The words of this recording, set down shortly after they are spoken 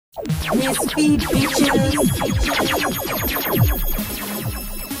Misfeed bitches.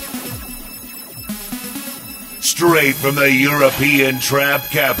 Straight from the European trap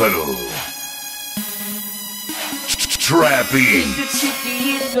capital. Trapiex.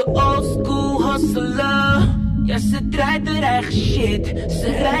 Die is de old school hustler. Ja, ze draait haar eigen shit.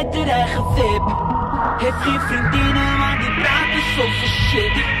 Ze rijdt haar eigen whip. Heeft geen vriendinnen, maar die praten zoveel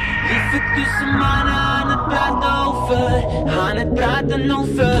shit. Liever tussen mannen aan het praten over. Aan het praten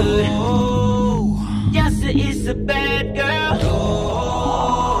over. Ja, ze is een bad girl.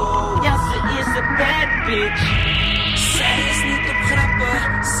 Ja, ze is een bad bitch. Zij is niet op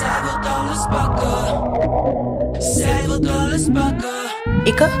grappen. Zij wil alles pakken. Zij wil alles pakken.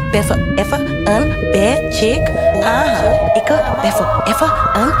 Ik ben forever een bad chick. Ik ben forever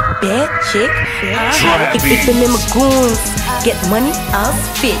een bad chick. Ik ben met mijn goons. Get money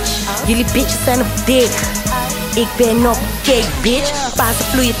als bitch. Jullie bitches zijn op dik. Ik ben op cake, bitch. Pasen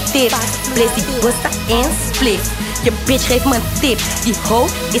vloeien tip. Blaze die busta en split. Je bitch geeft me een tip. Die hoe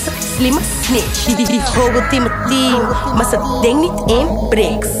is een slimme snitch. Die hoe wil in mijn team, maar ze denkt niet in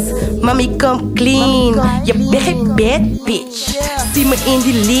bricks. Mami, kom clean. Je bent geen bad bitch. Zie me in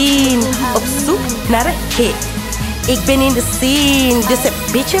die lean. Op zoek naar een hit. Ik ben in de scene, dus heb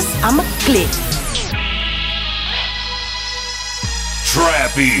bitches aan mijn klik.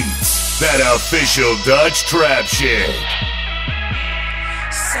 Trapiex. That official Dutch trap shit.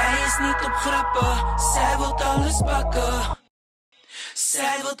 Zij is niet op grappen, zij wil alles pakken.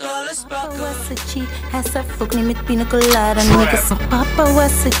 Zij wil alles pakken. Was a cheat, hij zei fuck niet met pina colada. Niggas van papa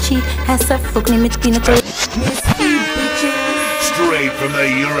was a cheat, hij zei fuck niet met pina colada. Straight from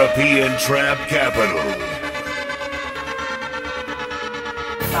the European trap capital.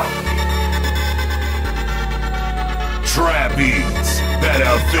 Trapiex. That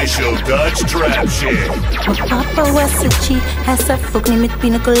official Dutch trap shit. Papa was a cheat, hij zei fuck niet met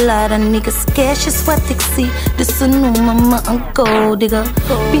pina colada. Niggas cash is wat ik zie, dus ze noemen me een gold digger.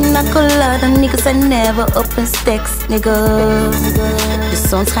 Pina colada, niggas zijn never op een stacks, nigga. De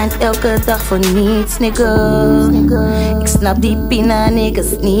zon schijnt elke dag voor niets, nigga. Ik snap die pina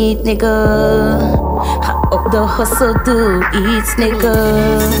niggas niet, nigga. Ga op de hustle, doe iets, nigga.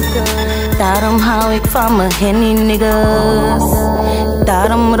 Daarom hou ik van mijn henny, niggas.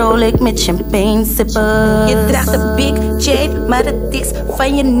 Daarom rol ik met champagne sippen. Je draagt een big chain, maar het is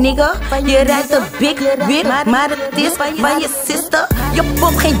van je nigga. Je rijdt een big whip, maar het is van je sister. Je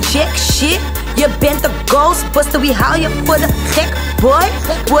popt geen jack shit. Je bent een ghostbuster, wie hou je voor de gek, boy?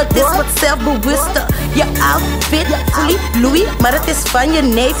 Word is wat zelfbewuster. Je outfit, fully Louis, maar het is van je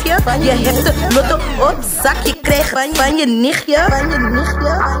neefje. Je hebt de lotto op zak, je kreeg van je nichtje.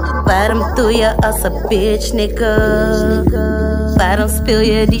 Waarom doe je als een bitch, nigga? Waarom speel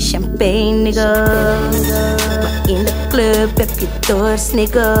je die champagne, nigga? Maar in de club heb je doors,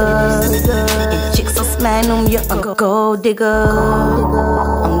 nigga. En chicks als mij noem je een gold digger.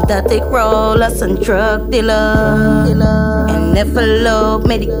 Omdat ik roll als een drug dealer. En never loop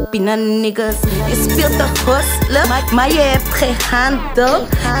met die pina niggas. Je speelt de hustler, maar je hebt geen handel.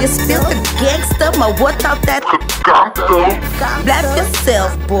 Je speelt de gangster, maar wordt altijd gekanteld. Blijf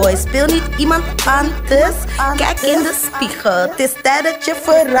jezelf, boy, speel niet iemand anders. Kijk in de spiegel, het is tijd dat je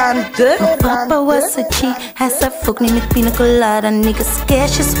verandert. Papa was a G, hij zei fuck niet met pina colada. Niggas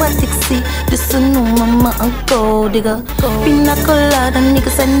cash is wat ik zie, dus ze noemen me een gold digger. Pina colada,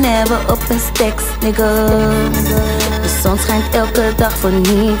 niggas zijn never op een stacks, nigga. De zon schijnt elke dag voor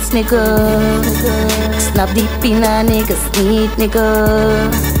niets, nigga. Ik snap die pina niggas niet, nigga.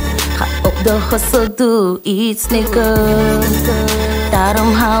 Ga op de hustle, doe iets, nigga.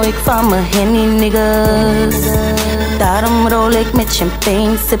 Daarom hou ik van mijn henny, niggas. Daarom rol ik met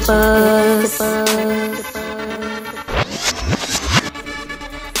champagne sippers.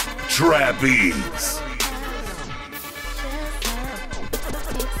 Trapiex.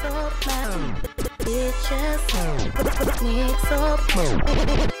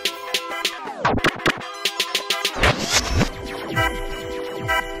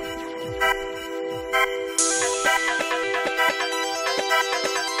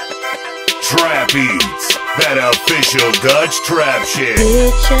 Trapiex, that official Dutch trap shit.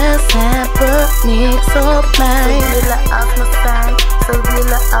 Bitches hebben niks op mij. Ze willen als me zijn, ze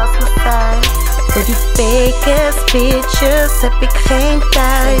willen als me zijn. Voor die fake ass bitches heb ik geen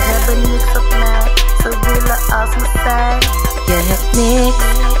tijd. Ze hebben niks op mij, ze willen als me zijn. Je hebt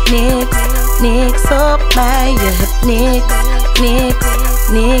niks op mij. Je hebt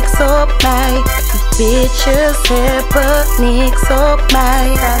niks op mij. Bitches hebben niks op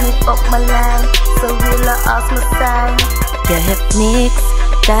mij. Zijn niet op mijn lijn, ze willen als me zijn. Je hebt niks,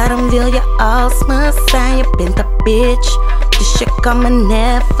 daarom wil je als me zijn. Je bent een bitch, Dus je kan me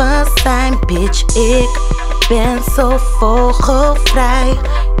never zijn, bitch. Ik ben zo vogelvrij.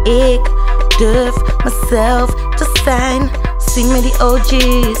 Ik durf mezelf te zijn. Zie me die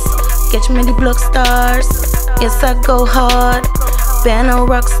OG's, catch me die blockstars. Yes, I go hard, ben een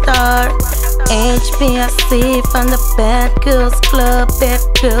rockstar. HBIC van de Bad Girls Club. Bad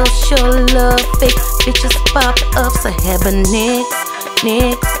Girls show love, fake bitches pop up. Ze hebben niks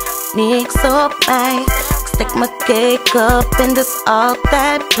op mij. Ik stek mijn cake up en dus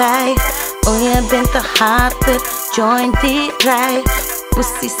altijd blij. Oh, je bent de hater, join die rij.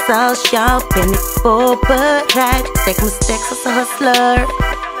 Pussy zoals jou ben ik voorbereid. Ik stek mijn stacks als een hustler.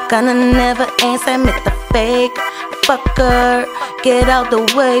 Kan er never eens zijn met de fake fucker. Get out the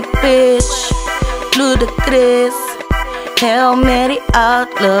way, bitch. Ludacris, Hail Mary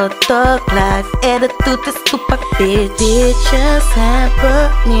outlook, thug life, attitude is toepak, bitch. Bitches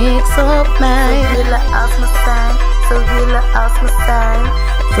hebben niks op mij. Ze willen als me zijn, ze willen als me zijn.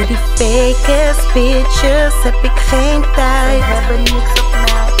 Voor die fake ass bitches heb ik geen tijd. Ze hebben niks op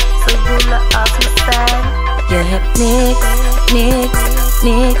mij, ze willen als me zijn. Je hebt niks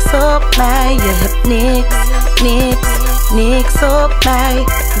op mij. Je hebt niks op mij.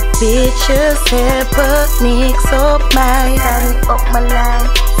 Die bitches hebben niks op mij. Zijn niet op mijn lijn,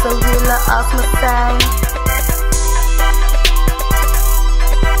 ze willen als me zijn.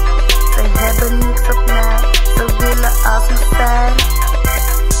 Ze hebben niks op mij, ze willen als me zijn.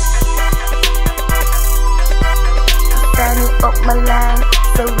 Ze zijn niet op mijn lijn,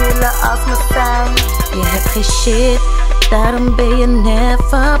 ze willen als me zijn. Je hebt geen shit, daarom ben je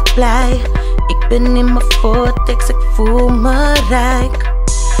never blij. Ik ben in mijn vortex, ik voel me rijk.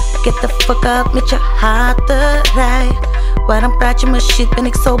 Get the fuck out met je haterij. Waarom praat je mijn shit, ben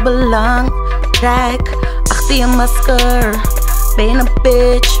ik zo belangrijk? Achter je masker, ben je een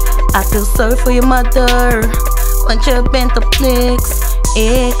bitch. I feel sorry for your mother, want je bent op niks.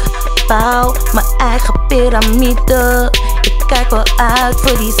 Ik bouw mijn eigen piramide. Ik kijk wel uit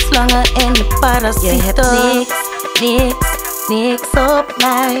voor die slangen en die parasieten. Je hebt niks op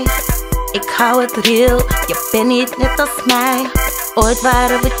mij. Ik hou het real, je bent niet net als mij. Ooit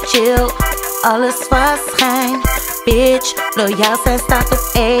waren we chill, alles was schijn. Bitch, loyaal zijn staat op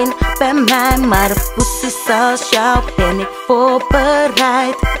 1 bij mij. Maar de pussy zoals jou ben ik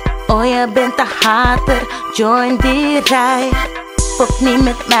voorbereid. Oh, je bent de hater, join die rij. Fuck niet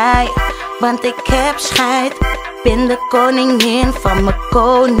met mij, want ik heb scheid. Ben de koningin van mijn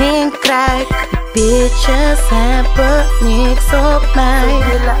koninkrijk. Die bitches hebben niks op mij. Ze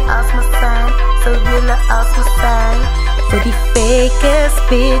willen als me zijn, ze willen als me zijn. Voor die fake ass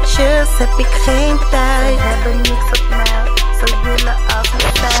bitches heb ik geen tijd. Ze hebben niks op mij, ze willen als me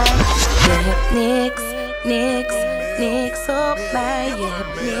zijn. Je hebt niks op mij. Je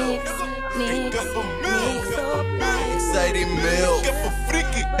hebt niks op mij. Ik zei die mail, ik heb een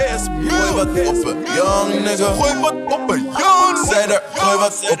freaky ass mail. Gooi wat op een young nigga. Gooi wat op een young nigga. Zei er, gooi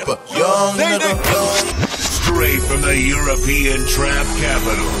wat op een young nigga. Straight from the European trap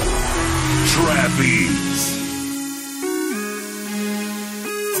capital, Trapiex.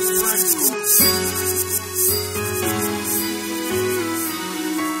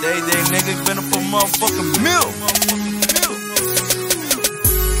 Dayday nigga, ik ben op een motherfucking mail.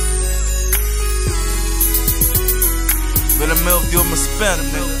 Ik wil een milk die op me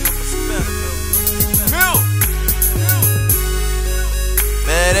spend, milk.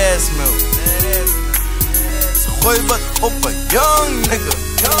 Badass milk. Ze gooi wat op een young nigga.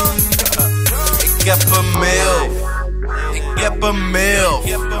 Ik heb een milk. Ik heb een milk.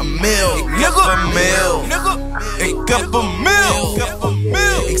 Een milk. Ik heb een milk. Ik heb een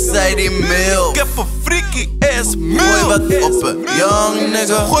milk. Ik zei die milk. Ik heb een freaky ass milk. Gooi wat op een young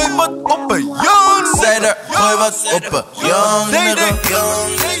nigga. Gooi wat op een young nigga. Zei er, gooi wat op een young nigga.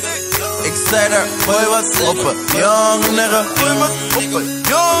 Ik zei er, gooi wat op een young nigga. Gooi wat op een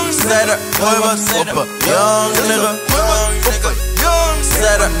young nigga. Zei er, gooi wat op een young nigga. Gooi wat op een young nigga.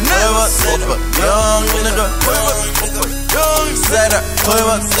 Zei er, gooi wat op een young nigga. Gooi wat op een young nigga. Zei er, gooi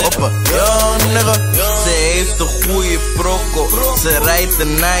wat op een young nigga. Ze heeft een goeie prokko, ze rijdt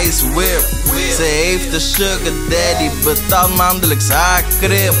een nice whip. Ze heeft een sugar daddy, betaalt maandelijks haar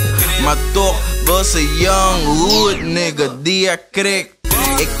krip. Maar toch was ze young hood nigga die haar krikt.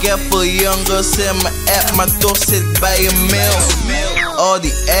 Ik heb veel youngers in mijn app, maar toch zit bij een mail. All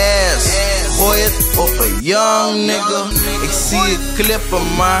die ass, gooi het op een young nigga. Ik zie je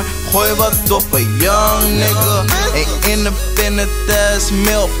klippen, maar gooi wat op een young nigga. En in de penitence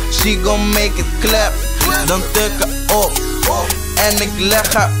milk, she gon' make it clap. Dan tik haar op en ik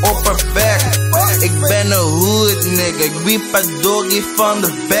leg haar op haar back. Ik ben een hood nigga, ik wiep het doggy van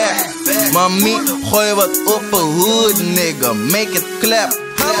de back. Mami, gooi wat op een hood nigga, make it clap.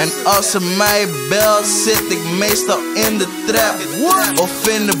 En als ze mij belt, zit ik meestal in de trap. Of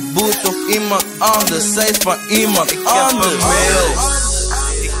in de boot of iemand anders, zij is van iemand anders.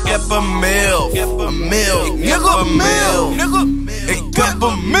 Ik heb een mail, ik heb een mail, ik heb een mail. Ik heb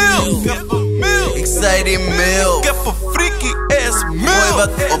een mail, ik zei die mail. Ik heb een freaky ass mail. Gooi wat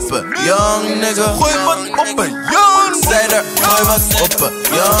op een young nigga, gooi wat op een young nigga. Zei er, gooi wat op een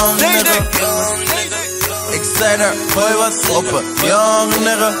young nigga. Ik zei er, gooi wat op een young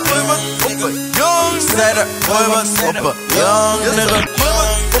nigga. Gooi wat op een young nigga. Zei er, gooi wat op een young nigga. Gooi wat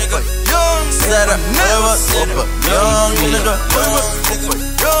op een young nigga. Zei er, gooi wat op een young nigga. Gooi wat op een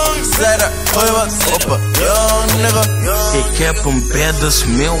young nigga. Zei er, gooi wat op een young nigga. Ik heb een beddes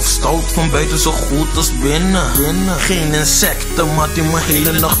milf, stout van buiten zo goed als binnen. Geen insecten, maar die mijn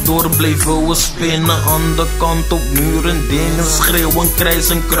hele nacht door bleven we spinnen. Aan de kant op muren, dingen schreeuwen,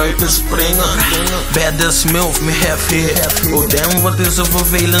 krijzen, kruipen, springen. Beddes milf, me heavy. Oh damn, wat is er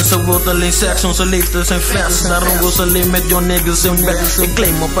vervelend, ze wil alleen seks, onze leeftijd zijn vers. Daarom wil ze alleen met jouw niggas in bed. Ik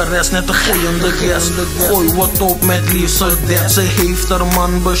claim op arrest, net een gooiende guest. Gooi wat op met liefst dat. Ze heeft haar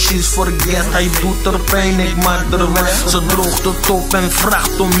man, but she's forget. Hij doet er pijn, ik maak er weg. Ze droogt het op en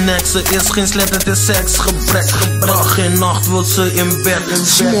vraagt om niks. Ze is geen slet, het is seksgebrek. Dag en nacht wil ze in bed.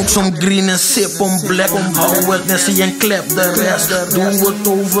 Smoke some green en sip on black. Hou het Nessie en klep de rest. Doe het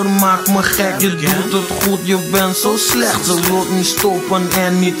over, maak me gek. Je doet het goed, je bent zo slecht. Ze wilt niet stoppen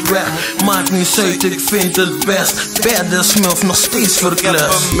en niet weg. Maakt niet uit, ik vind het best. Bedden smurf nog steeds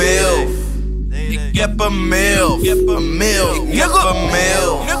verklust. Ik heb een mail, ik heb een mail, ik heb een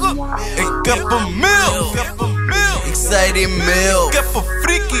mail, ik heb een mail, ik zei die mail. Ik heb een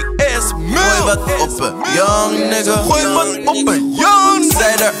freaky ass mail. Gooi wat op een young nigga, gooi wat op een young nigga.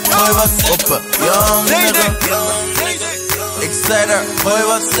 Zei er, gooi wat op een young nigga. Ik zei er, gooi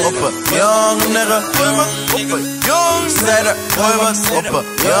wat op een young nigga. Gooi wat op een young nigga. Zei er, gooi wat op een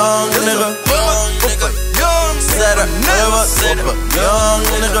young nigga. Gooi wat op een young nigga. Zei er, gooi wat op een young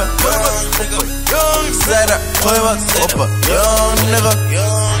nigga. Gooi wat op een young nigga. Zei er, gooi wat op een young nigga.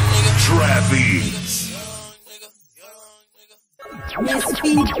 Trapiex.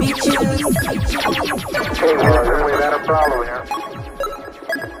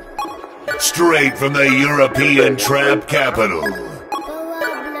 Straight from the European trap capital.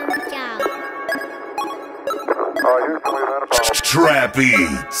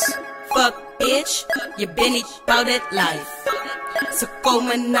 Trapiex. Fuck bitch, je bent niet about that life. Ze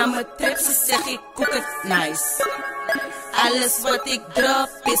komen naar mijn trap, ze zeggen ik kook het nice. Alles wat ik drop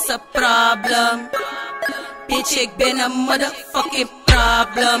is een problem. Bitch, ik ben een motherfucking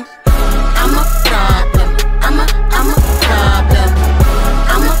problem. I'm a problem, I'm a problem.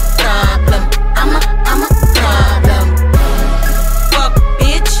 I'm a problem, I'm a problem. Fuck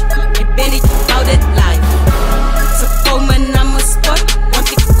bitch, je bent niet about that life. Ze komen naar mijn spot,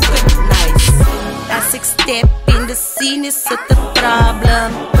 want ik kook het nice. Als ik step in de scene is het een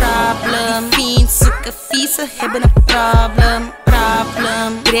problem. Die fiends zoeken vieze, hebben een problem.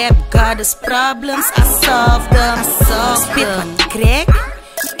 Grab goddess problems, I solve them. Spit wat crack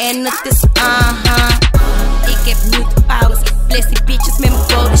en het is Ik heb nu de powers, ik bless die bitches met mijn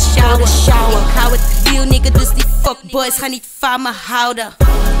golden shower. Ik hou het real nigga, dus die fuckboys gaan niet van me houden.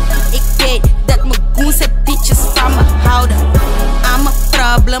 Ik weet dat mijn goons het bitches van me houden. I'm a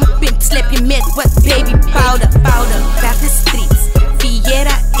problem, pimp slap je met wat baby powder. Back the streets,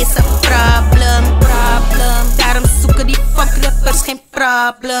 Viera is een problem. Daarom zoeken die fuck rappers geen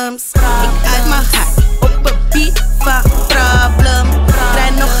problems. Ik uit mijn hart op een beat van problem.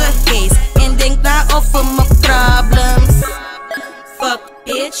 Draai nog een haze en denk na over mijn problems. Fuck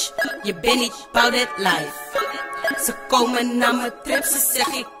bitch, je bent niet about that life. Ze komen naar mijn trap, ze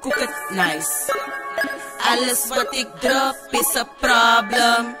zeggen ik kook het nice. Alles wat ik drop is een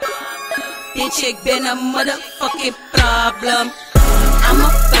problem. Bitch, ik ben een motherfucking problem. I'm a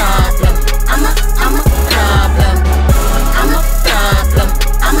problem, I'm a problem. I'm a problem,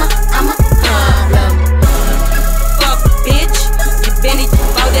 I'm a problem. Fuck bitch, je bent niet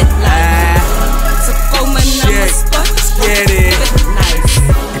about that life. Ze komen naar mijn spot, get it. Nice.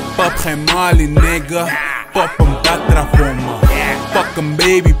 Ik pop geen Mali nigga, pop een batra voor me. Pak een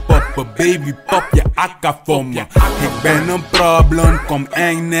baby, pop een baby pop je akka voor me. Ik ben een problem, kom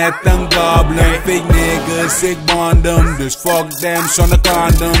eng net een goblin. Fake niggas, ik bond them, dus fuck them zonder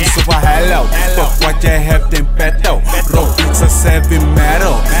condoms. Of hello, fuck wat jij hebt in petto. Rock iets als heavy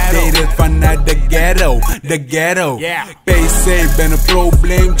metal, deed het vanuit de ghetto, de ghetto. PC, ben een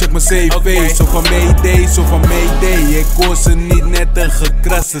probleem, check mijn CV. Zo van Mayday, zo van Mayday. Ik hoor ze niet net een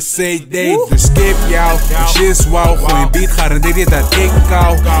gekraste CD. Dus skip jou, shit wow. Gooi een beat, garandeer dit dat ik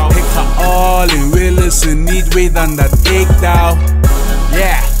kou. Ik ga all in, willen ze niet weten dat ik douw.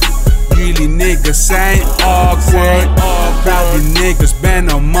 Yeah, jullie niggas zijn awkward. Proud die niggas ben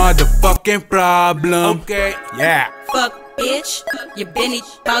een motherfucking problem. Yeah. Fuck bitch, je bent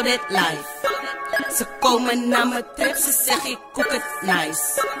niet about that life. Ze komen naar mijn trip, ze zeggen ik kook het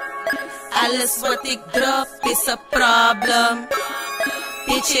nice. Alles wat ik drop is een problem.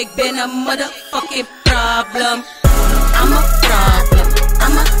 Bitch, ik ben een motherfucking problem. I'm a problem,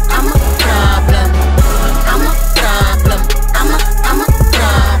 I'm a problem. I'm a problem, I'm a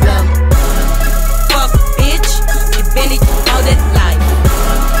problem. Fuck bitch, je bent niet about that life.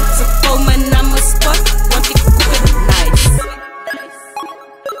 Ze komen naar mijn spot, want ik kook het nice.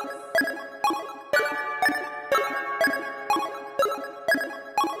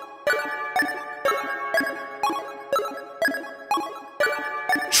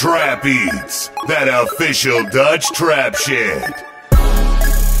 Trapiex, that official Dutch trap shit.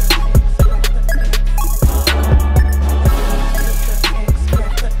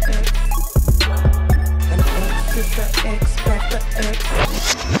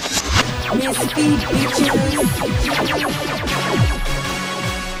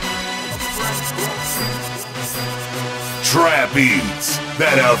 Trapiex,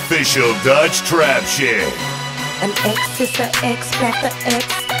 that official Dutch trap shit. Een ex is een ex, blijft een ex,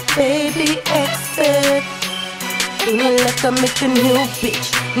 baby exit. Doe niet lekker met je nieuwe bitch,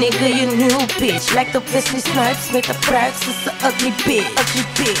 nigga je nieuwe bitch. Lijkt op Wesley Snipes met de pruik, ze is een ugly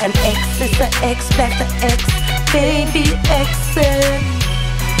bitch. Een ex is een ex, blijft een ex, baby exit.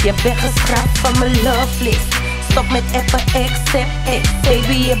 Je bent geschrapt van mijn love list. Stop met appen, accept X.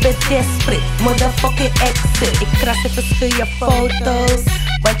 Baby, je bent desperate, motherfucking exit. Ik kras even scheur je foto's,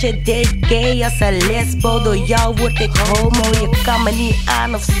 want je deed gay als een lesbo. Door jou word ik homo, je kan me niet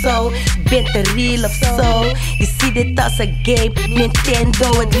aan of zo. Ik ben te real of zo. Je ziet dit als een game,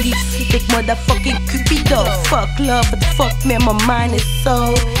 Nintendo. Het liefst ziet ik motherfucking Cupido. Fuck love, het fuck met mijn mind is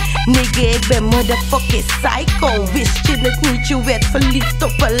zo. Nigga, ik ben motherfucking psycho. Wist je het niet, je werd verliefd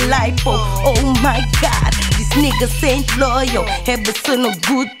op een lipo. Oh my god, these niggas ain't loyal. Hebben ze een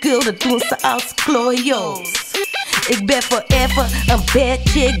good girl, dat doen ze als klojo's. Ik ben forever een bad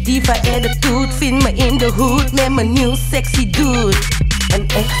chick, diva attitude. Vind me in de hood met mijn nieuw sexy dude. Een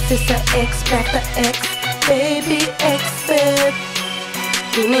ex is een ex, blijft een ex, baby exit.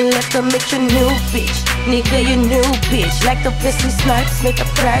 Doe niet lekker met je nieuwe bitch, nigga je nieuwe bitch. Lijkt op Wesley Snipes met de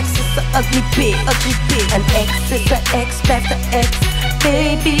pruik, ze is een ugly bitch. Een ex is een ex, blijft een ex,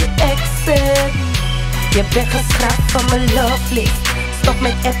 baby exit. Je bent geschrapt van mijn love list. Stop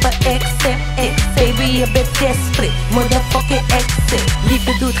met appen, accept X. Baby, je bent desperate, motherfucking exit.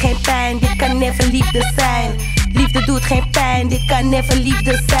 Liefde doet geen pijn, dit kan never liefde zijn. Liefde doet geen pijn, dit kan never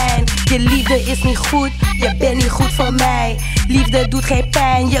liefde zijn. Je liefde is niet goed, je bent niet goed voor mij. Liefde doet geen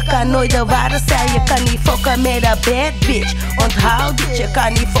pijn, je kan nooit de ware zijn. Je kan niet fokken met een bad bitch, onthoud dit. Je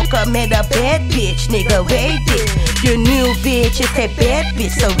kan niet fokken met een bad bitch, nigga weet dit. Je nieuwe bitch is geen bad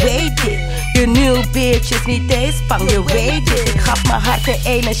bitch, zo weet dit. Je nieuwe bitch is niet eens bang, je weet dit. Ik gaf mijn hart en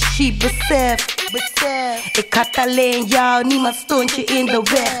energie, besef. Ik had alleen jou, niemand stond je in de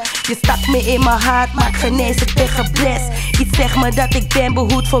weg. Je stak me in mijn hart, maar ik genees het tegen bless. Iets zegt me dat ik ben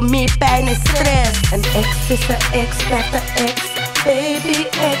behoed voor meer pijn en stress. Een ex is een ex, blijft een ex, baby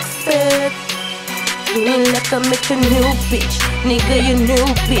exit. Doe niet lekker met je nieuwe bitch, nigga je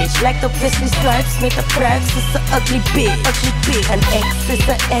nieuwe bitch. Lijkt op Wesley Snipes met de pruik, ze is een ugly bitch. Een ex is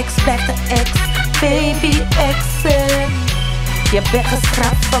een ex, blijft een ex, baby exit. Je bent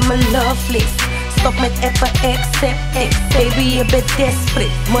geschrapt van mijn love list. Stop met appen, accept X. Baby, je bent desperate,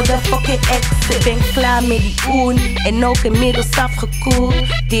 motherfucking exit. Ben klaar met die oen en ook inmiddels afgekoeld.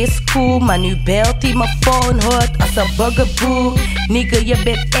 Dit is cool, maar nu belt hij mijn phone, hoort als een bugaboo. Nigga, je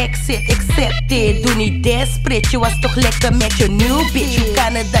bent exit, accept it. Doe niet desperate, je was toch lekker met je new bitch. Hoe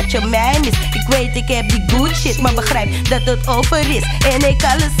kan het dat je mij mist? Ik weet ik heb die good shit, maar begrijp dat het over is. En ik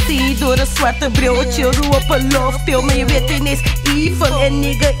alles zie door een zwarte bril. Chill, doe op een love pill, maar je weet ineens evil. En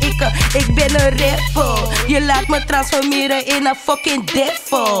nigga, ik ben een rapper. Je laat me transformeren in een fucking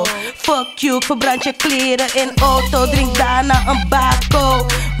devil. Fuck you, ik verbrand je kleren en auto. Drink daarna een bako.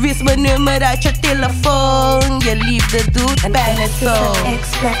 Wist mijn nummer uit je telefoon. Je liefde doet pijn en zo. Een ex,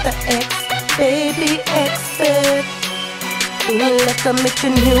 blijft een ex, baby expert. Doe me lekker met je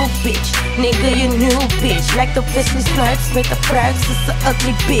nieuw bitch, nigga je nieuw bitch. Lijkt op Wesley Snipes met de pruik, ze is een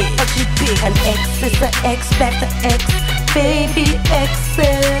ugly bitch. Een ex is een ex, blijft een ex, baby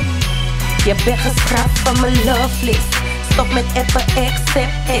expert. Je bent geschrapt van mijn love list. Stop met appen,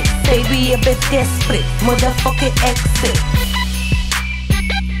 accept ex. Baby je bent desperate, motherfucking exit.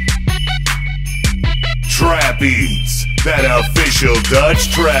 Trapiex, that official Dutch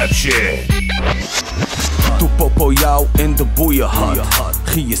trap shit. Toen popo jou in de boeien had,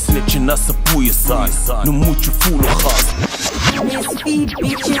 ging je snitchen als ze boeien zijn. Nu moet je voelen gast.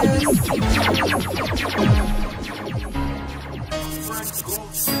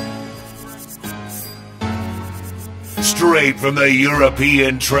 Straight from the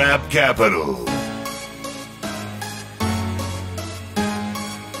European trap capital.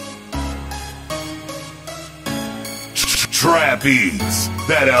 Trapiex,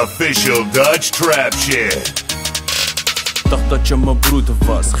 that official Dutch trap shit. Dacht dat je mijn broeder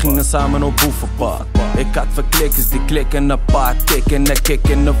was, gingen samen op boevenpad. Ik had verklikkers, die klikken een paar tikken en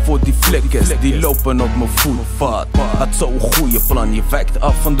kikken voor die flikkers. Die lopen op mijn voetpad. Had zo'n goede plan, je wijkt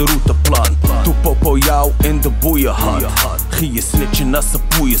af van de routeplan. Toen popo jou in de boeien had, ging je snitchen als ze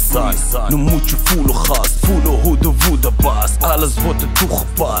boeien zijn. Nu moet je voelen gast, voelen hoe de woede baast. Alles wordt er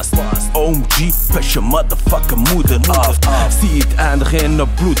toegepast. OMG, pes je motherfucking moeder af. Zie het eindigen in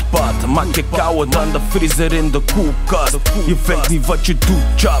een bloedbad. Maak je kouder dan de vriezer in de koelkast. Je weet niet wat je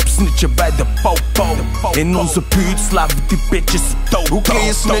doet, job, snitchen bij de pauw. In onze buurt slaven die bitches dood. Hoe kun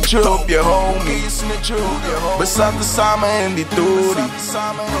je snitchen op je homie? We zaten samen in die tory.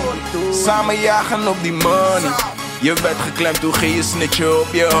 Samen jagen op die money. Je werd geklemd, hoe ging je snitchen op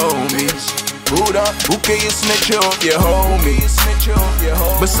je homies? Hoe dan? Hoe kun je snitchen op je homie?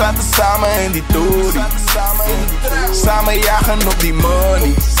 We zaten samen in die tory. Samen jagen op die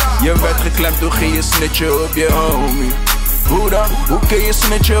money. Je werd geklemd, hoe ging je snitchen op je homie? Hoe dan? Hoe kun je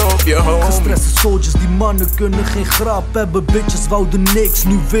snitchen op je homie? Gestreste soldiers, die mannen kunnen geen grap hebben. Bitches wouden niks,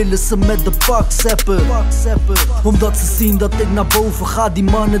 nu willen ze met de Paks zappen. Omdat ze zien dat ik naar boven ga. Die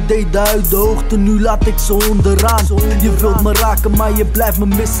mannen deden uit de hoogte, nu laat ik ze onderaan. Je wilt me raken, maar je blijft me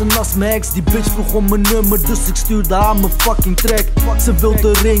missen als mijn ex. Die bitch vroeg om mijn nummer, dus ik stuurde haar mijn fucking track. Ze wil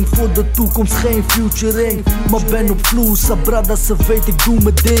de ring, voor de toekomst geen future ring. Maar ben op vloer, Sabrada, ze weet ik doe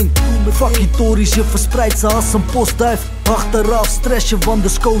mijn ding. Fuck die tories, je verspreidt ze als een postduif. Achteraf stress je, want de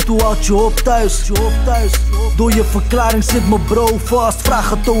scout, hoe houd je op thuis? Door je verklaring zit mijn bro vast. Vraag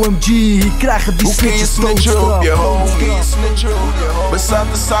het OMG, hier krijgen die snitches doodstraf. Hoe kun je snitchen op je homie? We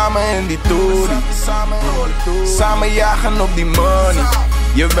zaten samen in die tory. Samen jagen op die money.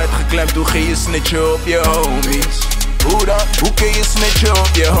 Je werd geklemd, hoe ging je snitchen op je homies? Hoe dan? Hoe kun je snitchen op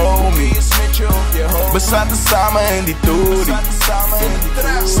je homie? We zaten samen in die tory.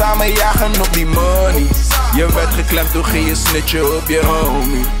 Samen jagen op die money. Je werd geklemd, hoe ging je snitchen op je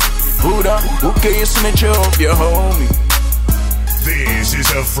homie? Hoe dan? Hoe kun je snitchen op je homie? This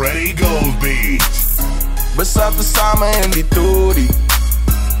is a Freddy Gold beat. We zaten samen in die tory.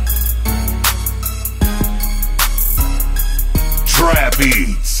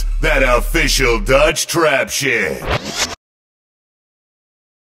 Trapiex, that official Dutch trap shit.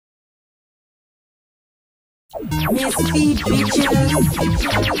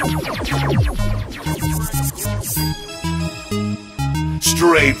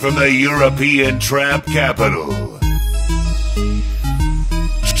 Straight from the European trap capital.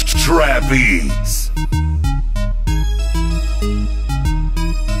 Trapiex.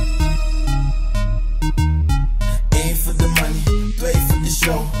 1 voor de money, 2 voor de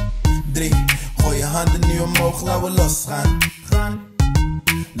show. 3, gooi je handen nu omhoog, laten we losgaan.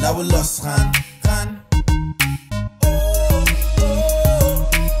 Laten we losgaan.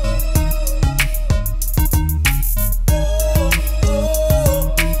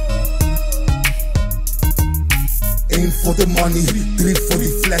 Voor de money, 3 voor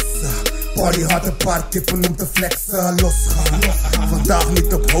die flessen. Party had een paar kippen om te flexen. Losgaan. Vandaag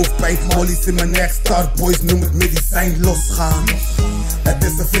niet op hoofdpijn, mollies in mijn nek. Starboys noem het medicijn. Losgaan. Het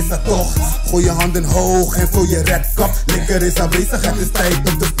is een vissertocht. Gooi je handen hoog en vul je redkap. Likker is aanwezig, het is tijd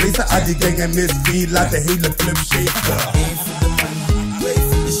om te spacen. Adi gang en Miss V, laat de hele club shaken. 1 voor de money, 2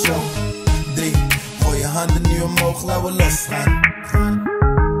 voor de show. 3, gooi je handen nu omhoog, laten we losgaan.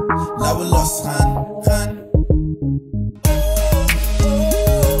 Laten we losgaan.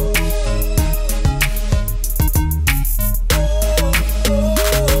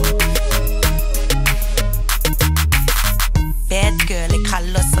 Bad girl, ik ga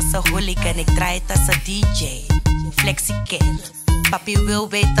los als een hooligan, ik draai het als een DJ. Flexie Kale, Papi wil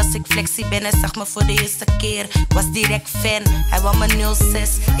weten als ik flexie ben. Hij zag me voor de eerste keer, was direct fan. Hij wou mijn 06,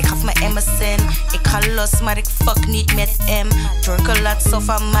 ik gaf me MSN. Ik ga los, maar ik fuck niet met M. Drink a lot, so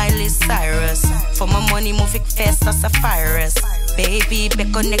van Miley Cyrus. For my money move ik fast als een virus. Baby,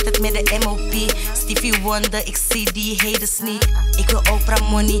 ben connected met de MOP. Stevie Wonder, ik zie die haters niet. Ik wil Oprah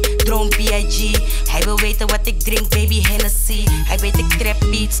money, droom B.I.G. Hij wil weten wat ik drink, baby Hennessy. Hij weet ik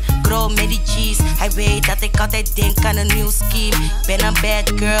Trapiex, grow met die G's. Hij weet dat ik altijd denk aan een nieuw scheme. Ben een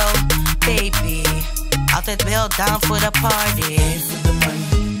bad girl, baby. Altijd wel down voor de party. 1 voor de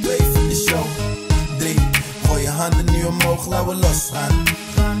money, 2 voor de show, 3. Gooi je handen nu omhoog, laten we losgaan.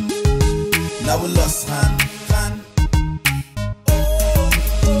 Laten we losgaan.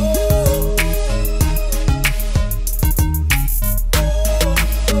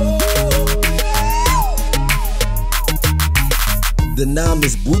 De naam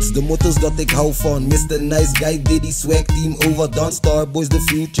is Boots, de motto's dat ik hou van. Mr. Nice Guy, Diddy, swag team, overdone. Starboys, the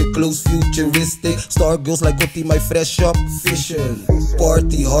future, close futuristic. Stargirls like Kotti, my fresh up vision.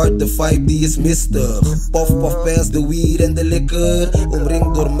 Party hard, de vibe die is mistig. Puff, puff, pass de weed en de liquor.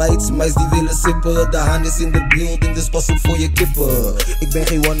 Omringd door meis die willen sippen. De haan is in de building, dus pas op voor je kippen. Ik ben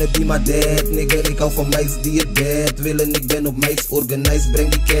geen wannabe, maar dead, nigga. Ik hou van meis die het bad willen. Ik ben op meis organized, breng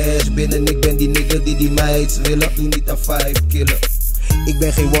die cash binnen. Ik ben die nigga die meids willen. Doe niet aan 5 killen. Ik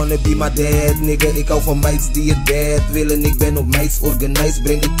ben geen wannabe, maar dead, nigga. Ik hou van meis die het bad willen. Ik ben op meis organized,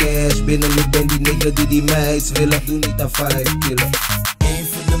 breng die cash binnen. Ik ben die nigga die meids willen. Doe niet aan 5 killen. 1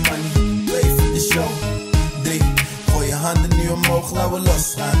 voor de money, 2 voor de show, 3. Gooi je handen nu omhoog, laten we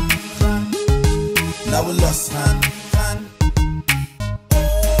losgaan. Laten we losgaan.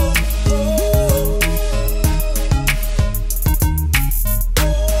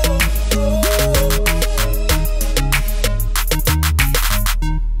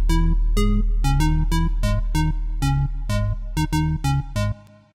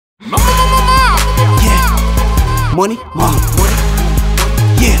 Money, money, money,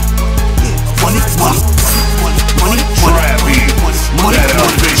 yeah, yeah, money, money, money, Trapiex, that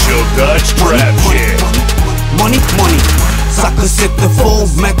official Dutch trap shit. Money, money, zakken zitten vol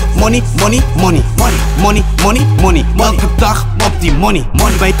met money, money, money, money, money, money, elke dag op die money.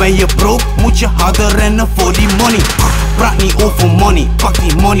 Ben je broke, moet je harder rennen voor die money. Praat niet over money, pak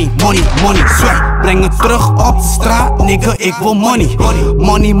die money, money, money. Swag, breng het terug op de straat, nigga, ik wil money.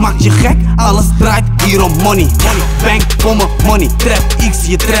 Money maakt je gek, alles draait hier om money. Bank voor mijn money, trap X,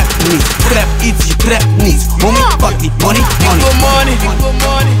 je trap niet. Trap iets, je trap niets. Homie, pak die money, money. Ik wil money, ik wil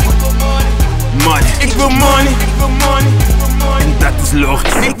money, ik wil money. Money, ik wil money, ik wil money. En dat is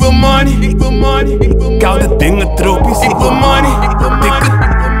logisch. Ik wil money, ik wil money, ik wil koude dingen, tropisch. Ik wil money, ik wil dikke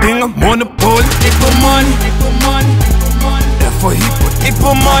dingen, monopolie. Ik wil money, ik wil money, ik wil money. En voor hyper, ik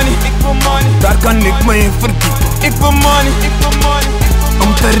wil money, ik wil money. Daar kan ik me in verdiepen. Ik wil money, ik wil money.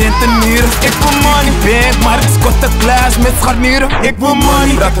 Om te rentenieren, ik wil money. Ben maar ik scot de klas met scharnieren. Ik wil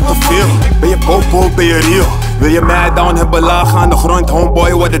money. Praat het te veel, ben je popo, ben je real. Wil je mij down hebben laag aan de grond,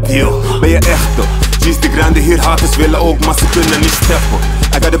 homeboy, what a deal. Ben je echte, G's die grande hier haters willen ook, maar ze kunnen niet steppen.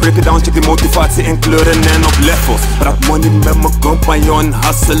 I gotta break it down, check die motivatie in kleuren en op levels. Raak money met mijn compagnon,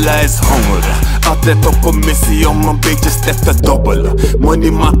 hasselaar is hongerig. Altijd op een missie om een beetje step te dobbelen.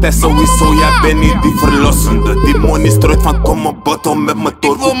 Money maakt hij sowieso, jij bent niet die verlossende. Die money strooit van kom op bottom met mijn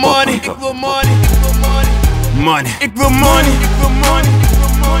torko. Ik wil money, ik wil money, ik wil money. Money, ik wil money, ik wil money.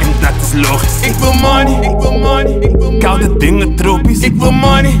 En dat is logisch. Ik wil money, ik wil money, ik wil koude dingen, tropisch. Ik wil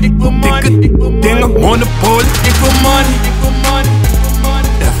money, ik wil money, ik wil dingen, monopolie. Ik wil money, ik wil money, ik wil money.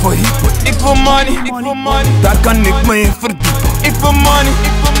 En voor hyper, ik wil money, ik wil money. Daar kan ik me in verdiepen. Ik wil money,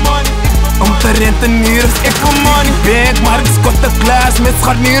 ik wil money. Om te rentenieren, ik wil money. Bank, maar ik scot de klas met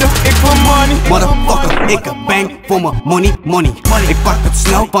scharnieren. Ik wil money, motherfucker, ik heb bank voor mijn money, money. Ik pak het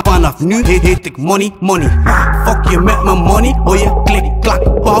snel, vanaf nu heet ik money, money. Fuck je met mijn money, hoor je klik,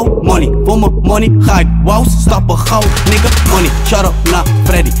 klak, pauw, money. Voor mijn money ga ik wow, stappen gauw, nigga, money. Shout out naar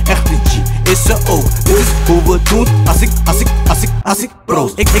Freddy, Echte G is ze ook. Dit is hoe we doen, als ik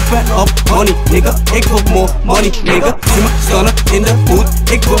proost. Ik ben op money, nigga, ik wil more money, nigga. Zie me stunner in de hoed,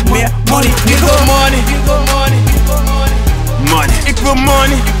 ik wil meer money, nigga. Ik wil money, ik wil money, ik wil money. Money, ik wil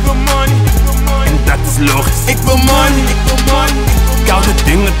money, ik wil money. En dat is logisch. Ik wil money, ik wil money. Koude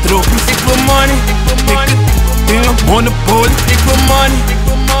dingen, tropisch. Ik wil money, ik wil money. Dingen, monopolie. Ik wil money, ik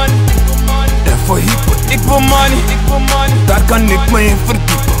wil money. En voor hyper, ik wil money, ik wil money. Daar kan ik me in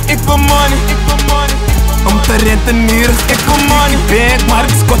verdiepen. Ik wil money, ik wil money. Om te rentenieren, ik wil money. Bank, maar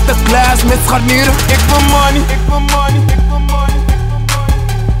ik scot de klas met scharnieren. Ik wil money, ik wil money, ik wil money.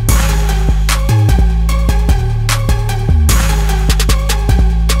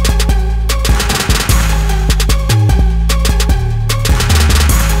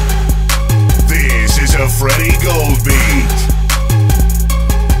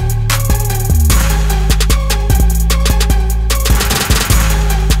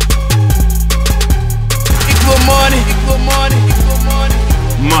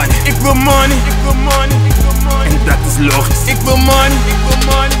 Ik wil money, ik wil money, ik wil money. En dat is logisch. Ik wil money, ik wil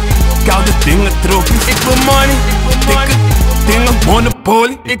money. Koude dingen tropisch. Ik wil money, ik wil money. Dingen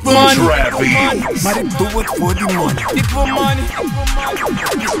monopolie. Ik wil money, Trapiex. maar ik doe het voor die money. ik wil money, ik wil money.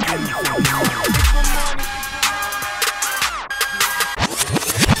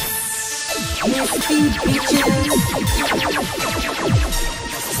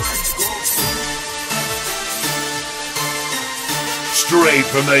 Straight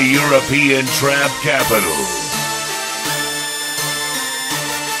from the European trap capital.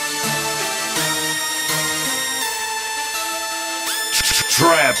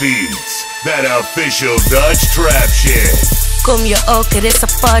 Trapiex, that official Dutch trap shit. Kom je ook, er is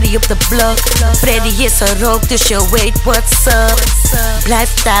een party op de blok. Freddy is er ook, dus je weet what's up.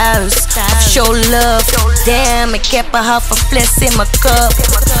 Blijf thuis, of show love. Damn, ik heb een halve fles in mijn cup.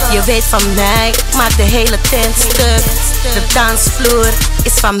 Je weet van mij, maak de hele tent stuk. De dansvloer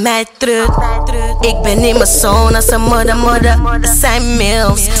is van mij terug. Ik ben in mijn zone als een modder. Er zijn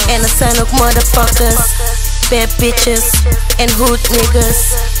males en er zijn ook motherfuckers. Bad bitches en hood niggas.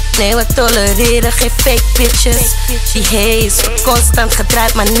 Nee, we tolereren geen fake bitches. Die haze wordt constant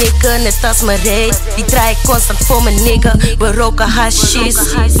gedraaid, maar nigga, net als mijn reet. Die draai ik constant voor mijn nigga. We roken hashish,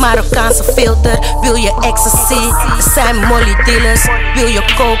 Marokkaanse filter. Wil je ecstasy? Er zijn molly dealers. Wil je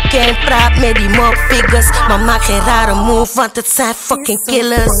cocaine? Praat met die mob figures. Maar maak geen rare move, want het zijn fucking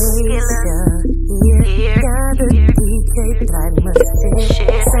killers.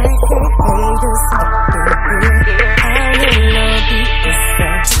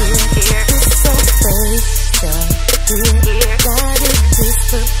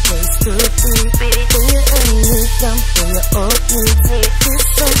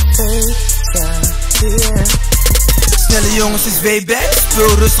 Snelle jongens is way back.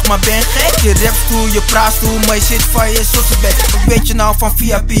 Speel rustig maar ben gek. Je rapt toe, je praat toe, maar je zit van je sossenbek. Wat weet je nou van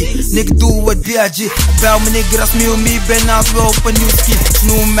VIP? Nigga doe wat DRG. Bel me nigga als me, ben als wel op een nieuw ski. Ze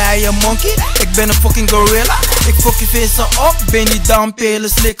noemen mij een monkey, ik ben een fucking gorilla. Ik fuck je vissen op, ben niet down pelen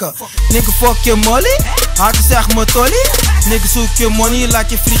slikken. Nigga fuck je molly, hard is echt mijn tolly. Nigga zoek je money, laat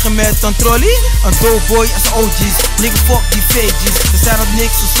je vliegen met een trolley. Een doughboy als OG's, nigga fuck die fake's. Ze zijn op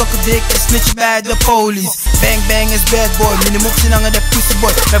niks, ze sokken dik en snitchen bij de police. Bang bang is bad boy, minimum zien hangen de pussy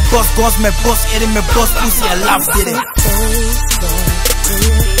boy. Met boss guns, met boss erin, met boss pussy, I love dit.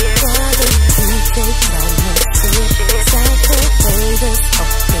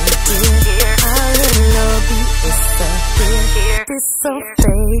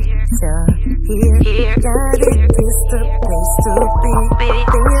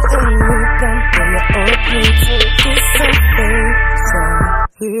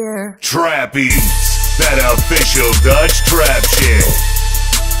 Trapiex, that official Dutch trap shit.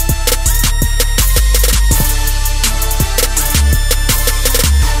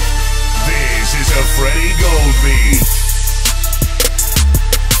 This is a Freddy Gold beat.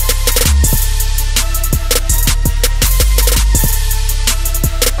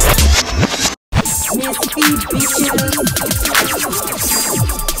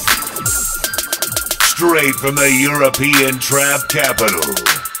 Straight from the European trap capital.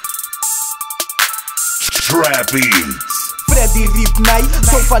 Trapiex. Freddy riep mij,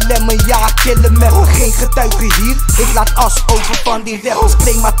 zo van lemmen, ja, killen me. Geen getuigen hier, ik laat as over van die rappers,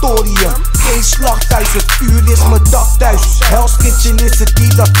 crematorium. Geen slachthuis, het vuur is mijn dak thuis. Hell's Kitchen is het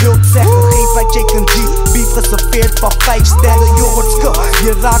die dat wilt zeggen. Geen fried chicken G, beef geserveerd van 5 sterren. Je hoort skul,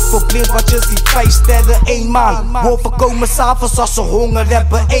 je raakt verblind, want je ziet 5 sterren 1 maand. Wolven komen s'avonds als ze honger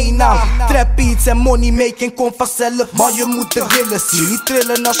hebben, 1 naam. Trapiex en money making komt vanzelf, maar je moet de willen zien. Niet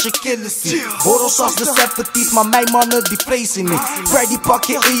trillen als je killen ziet. Horrors als de 70's, maar mijn mannen die vrezen niet. Freddy pak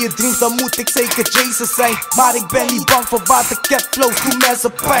je in je dreams, dan moet ik zeker Jason zijn. Maar ik ben niet bang voor watercap flows, doe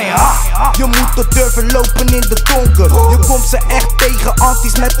mensen pijn. Je moet er durven lopen in de donker. Je komt ze echt tegen,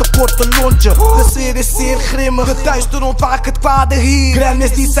 anties met een korte lontje. De sfeer is zeer grimmig, het duister ontwaakt het kwade hier.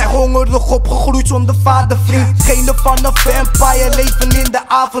 Gremlins die zijn hongerig opgegroeid zonder vadervriend. Genen van een vampire leven in de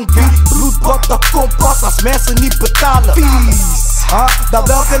avondwind. Bloedbad dat komt pas als mensen niet betalen. Vies. Dan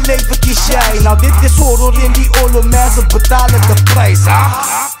welke leven kies jij? Nou dit is horror in die oorlog, mensen betalen de prijs.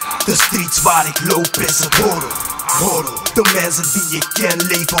 De streets waar ik loop is het horror. Horror. De mensen die ik ken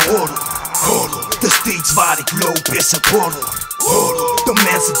leven horror. Horror. De streets waar ik loop is het horror. Horror. De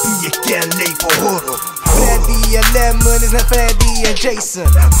mensen die ik ken leven horror. Freddy en Lemon is net Freddy en Jason.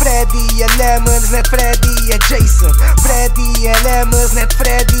 Freddy en Lemon is net Freddy en Jason. Freddy en Lemon is net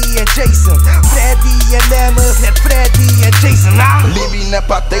Freddy en Jason. Freddy en Lemon is net Freddy en Jason. Libby net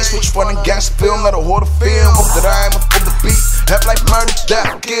paté, switch van een gangsterfilm naar een horrorfilm. Op de rijm of op de beat, heb like murder,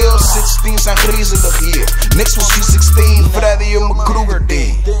 death, kill. 16 zijn griezelig hier, niks van C16. Freddy op mijn Kruger D.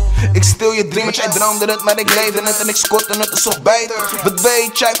 Ik stil je dream, want jij droomde het, maar ik leefde het en ik scotte het is nog beter. Wat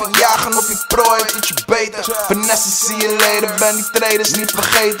weet jij van jagen op je prooi, vind je beter. Finesse zie je leden, ben die traders niet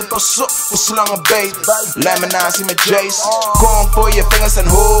vergeten. Pas op, voor slangen beter. Laminatie met Jace, kom voor je vingers en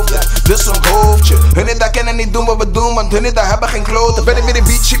hoofden, dus een hoofdje. Hun daar kennen niet doen wat we doen, want hun daar hebben geen kloten. Ben ik weer de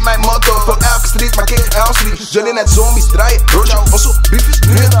beat, shit mijn motto, voor elke street, maar King L Street. Jullie net zombies draaien, Roger, was op beefjes,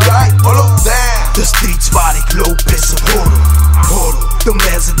 nu het draait, hollow damn. De streets waar ik loop is het horror, horror. De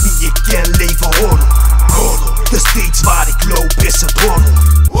mensen die ik ken leven horror, horror. De streets waar ik loop is het horror,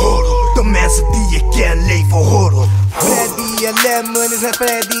 horror. De mensen die ik ken leven horror. Freddy en Lemon is net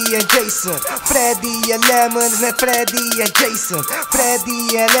Freddy en Jason. Freddy en Lemon is net Freddy en Jason.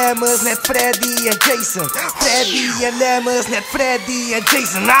 Freddy en Lemon is net Freddy en Jason. Freddy en Lemon is net Freddy en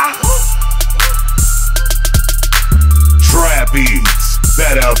Jason. Trapiex,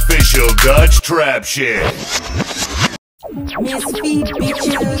 that official Dutch trap shit. Misfeed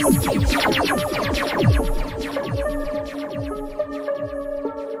bitches.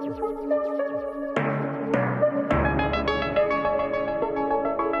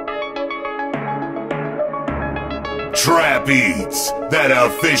 Trapiex, that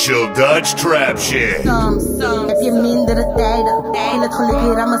official Dutch trap shit. Soms heb je mindere tijden. Wil het geluk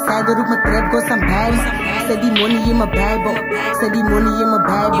hier aan mijn zijde, roep mijn trap goes aan bij me. Zet die money in mijn bijbel, zet die money in mijn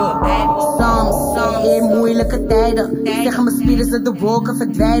bijbel. Soms in moeilijke tijden zeggen mijn spieren dat de wolken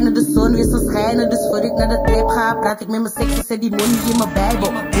verdwijnen, de zon weer zal schijnen. Dus voor ik naar de trap ga, praat ik met mijn sexy, zet die money in mijn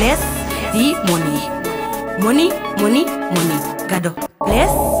bijbel. Bless die money, money, money, money. Gado,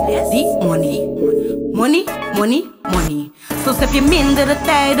 bless die money, money, money, money. Soms heb je mindere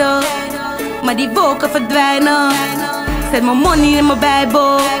tijden, maar die wolken verdwijnen. Zet mijn money in mijn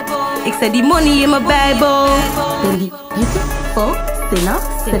bijbel, ik zet die money in mijn bijbel. Ben die beautiful sinner,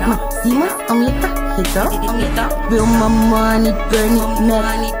 zet mijn demons om je te hitten. Wil mijn money burning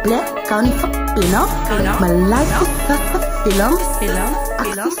met black, kan niet verpinnen. Mijn life is als een film,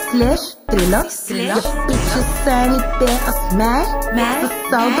 actie slash thriller. Je bitches zijn niet bad als mij, ze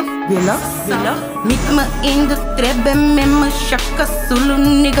zouden willen. Meet me in de trap en met mijn shaka Zulu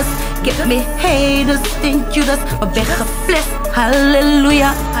niggas. Get me haters in Judas, maar ben geflest,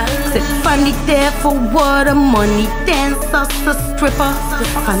 halleluja. Zet van die devil, what a money dance als een stripper.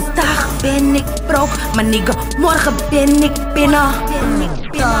 Vandaag ben ik broke, maar nigga, morgen ben ik binnen.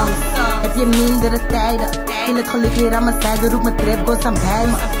 Soms heb je mindere tijden, wil het geluk weer aan mijn zijde, roep mijn trap goes aan bij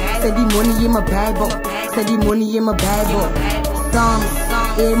me. Zet die money in mijn bijbel, zet die money in mijn bijbel. Soms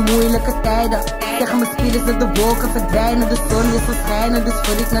in moeilijke tijden zeggen mijn spieren dat de wolken verdwijnen, de zon weer zal schijnen. Dus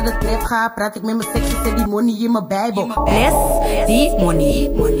voor ik naar de trap ga, praat ik met mijn sexy, zet die money in mijn bijbel. Bless die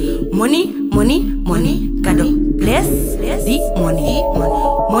money, money, money, money. Gado, bless die money,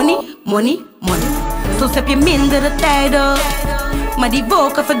 money, money, money. Soms heb je mindere tijden, maar die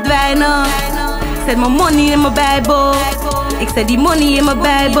wolken verdwijnen. Zet mijn money in mijn bijbel, ik zet die money in mijn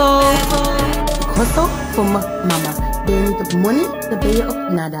bijbel. Ik hustle voor mijn mama. Ben je niet op money, dan ben je op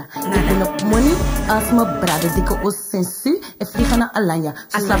nada. Ik ben op money als mijn brada. Dikke os en su en vliegen naar Alanya.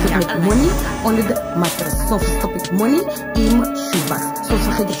 Zo slaap ik met money onder de matras. Soms stop ik money in mijn shoebox. Soms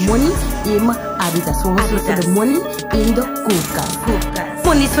vergeet ik money in mijn Adidas. We hustelen voor de money in de koelkast.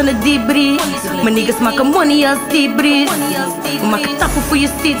 Money is van de debris. Mijn niggas maken money als debris. We maken tappen voor je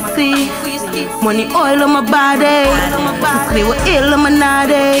city. Money oil on my body. Ze schreeuwen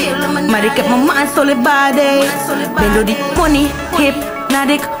Illuminati, maar ik heb mijn mind solid body. Ben door die money hip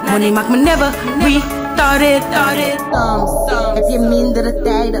nadik. Money maakt me never retarded. Soms heb je mindere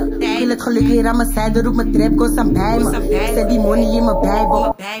tijden, wil het geluk weer aan mijn zijde, roep mijn trap goes aan bij me. Ik zet die money in mijn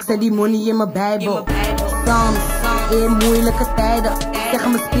bijbel, ik zet die money in mijn bijbel. Soms in moeilijke tijden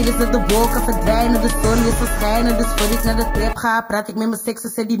zeggen mijn spieren dat de wolken verdwijnen, de zon weer zal schijnen. Dus voor ik naar de trap ga, praat ik met mijn sexy,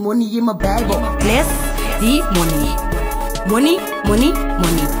 zet die money in mijn bijbel. Bless die money, money, money,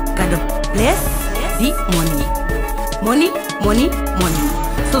 money. Gado, bless die money, money, money, money.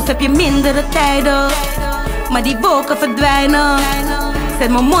 Soms heb je mindere tijden, maar die wolken verdwijnen. Zet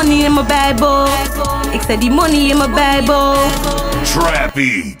mijn money in mijn bijbel, ik zet die money in mijn bijbel.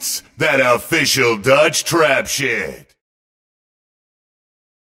 Trapiex, that official Dutch trap shit.